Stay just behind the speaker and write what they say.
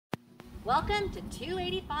Welcome to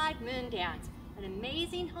 285 Moondance, an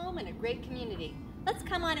amazing home and a great community. Let's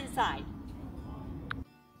come on inside.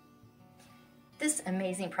 This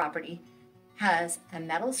amazing property has a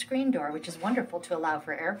metal screen door, which is wonderful to allow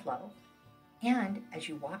for airflow. And as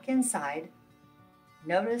you walk inside,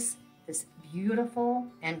 notice this beautiful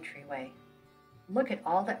entryway. Look at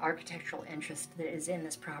all the architectural interest that is in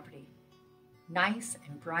this property. Nice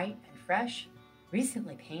and bright and fresh,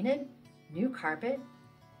 recently painted, new carpet.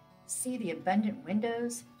 See the abundant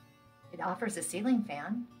windows. It offers a ceiling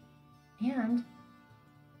fan. And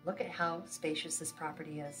look at how spacious this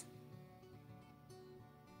property is.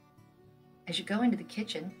 As you go into the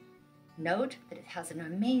kitchen, note that it has an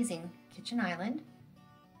amazing kitchen island.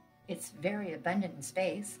 It's very abundant in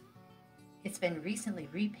space. It's been recently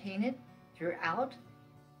repainted throughout.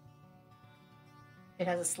 It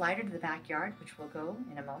has a slider to the backyard, which we'll go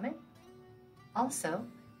in a moment. Also,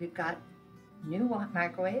 we've got new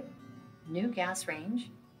microwave, new gas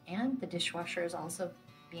range, and the dishwasher is also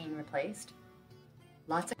being replaced.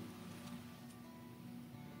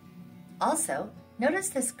 Also, notice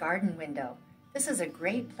this garden window. This is a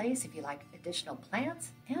great place if you like additional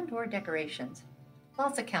plants and/or decorations.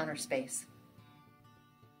 Lots of counter space.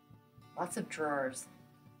 Lots of drawers.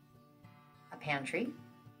 A pantry.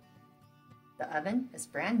 The oven is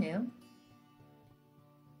brand new.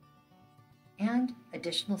 And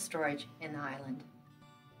additional storage in the island.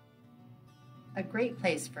 A great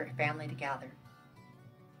place for a family to gather.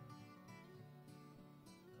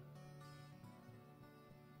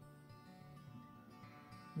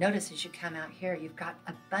 Notice as you come out here, you've got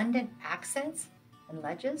abundant accents and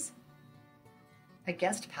ledges, a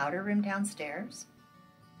guest powder room downstairs,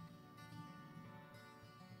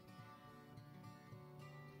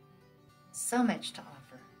 so much to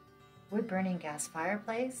offer. Wood-burning gas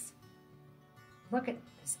fireplace. Look at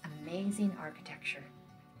this amazing architecture.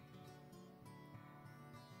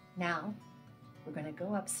 Now, we're going to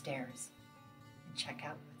go upstairs and check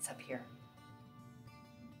out what's up here.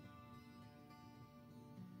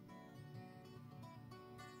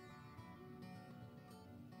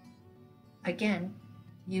 Again,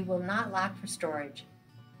 you will not lack for storage.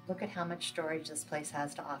 Look at how much storage this place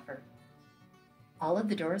has to offer. All of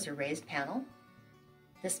the doors are raised panel.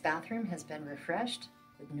 This bathroom has been refreshed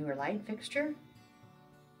with newer light fixture,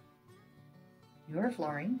 newer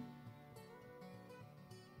flooring.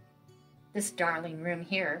 This darling room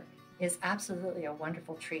here is absolutely a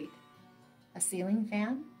wonderful treat. A ceiling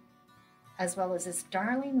fan, as well as this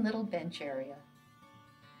darling little bench area.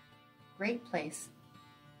 Great place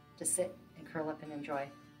to sit and curl up and enjoy.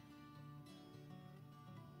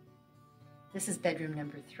 This is bedroom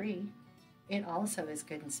number 3. It also is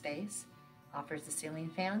good in space, offers the ceiling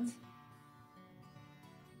fans.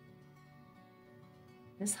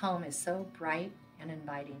 This home is so bright and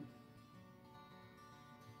inviting.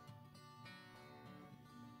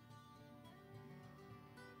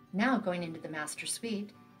 Now going into the master suite,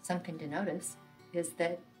 something to notice is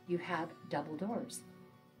that you have double doors.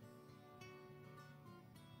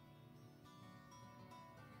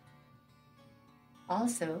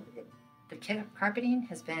 Also, the carpeting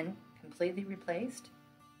has been completely replaced.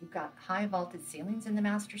 You've got high vaulted ceilings in the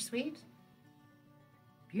master suite,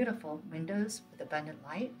 beautiful windows with abundant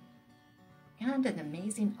light, and an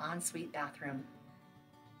amazing ensuite bathroom.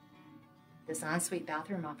 This ensuite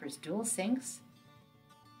bathroom offers dual sinks,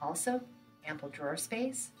 also ample drawer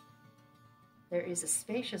space. There is a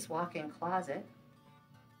spacious walk-in closet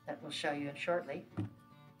that we'll show you shortly.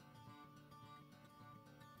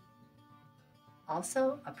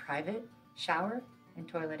 Also a private shower and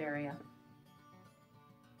toilet area.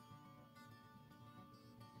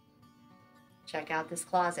 Check out this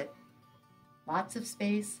closet. Lots of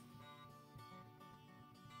space,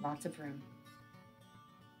 lots of room.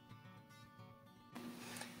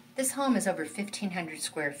 This home is over 1,500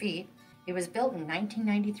 square feet. It was built in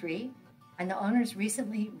 1993, and the owners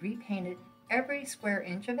recently repainted every square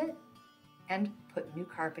inch of it and put new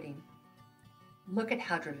carpeting. Look at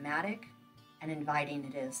how dramatic and inviting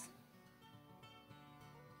it is.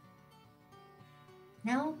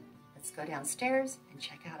 Now, let's go downstairs and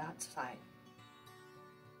check out outside.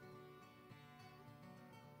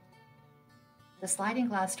 The sliding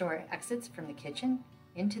glass door exits from the kitchen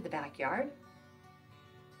into the backyard.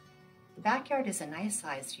 The backyard is a nice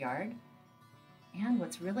sized yard, and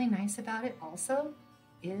what's really nice about it also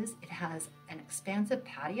is it has an expansive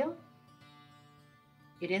patio.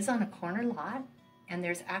 It is on a corner lot, and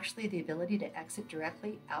there's actually the ability to exit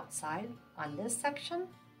directly outside on this section,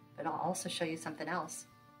 but I'll also show you something else.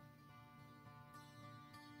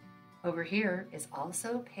 Over here is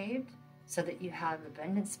also paved so that you have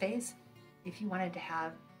abundant space if you wanted to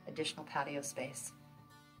have additional patio space.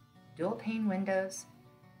 Dual pane windows,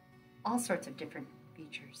 all sorts of different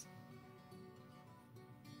features.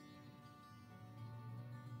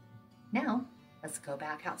 Now, let's go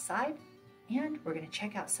back outside and we're going to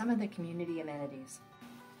check out some of the community amenities.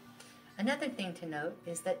 Another thing to note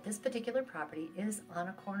is that this particular property is on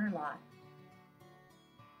a corner lot.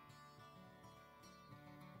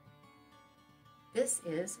 This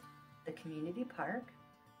is the community park.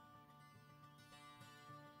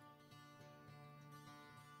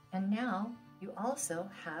 And now you also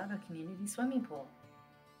have a community swimming pool.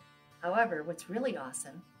 However, what's really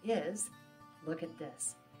awesome is, look at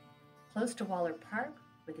this. Close to Waller Park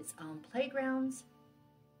with its own playgrounds,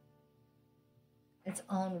 its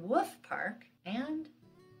own Wolf Park, and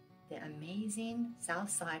the amazing south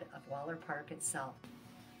side of Waller Park itself.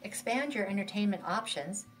 Expand your entertainment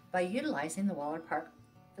options by utilizing the Waller Park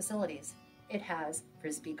facilities. It has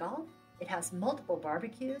frisbee golf, it has multiple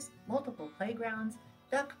barbecues, multiple playgrounds,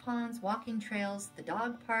 duck ponds, walking trails, the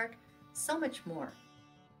dog park, so much more.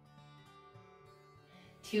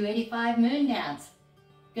 285 Moon Dance.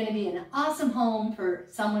 Going to be an awesome home for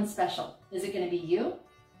someone special. Is it going to be you?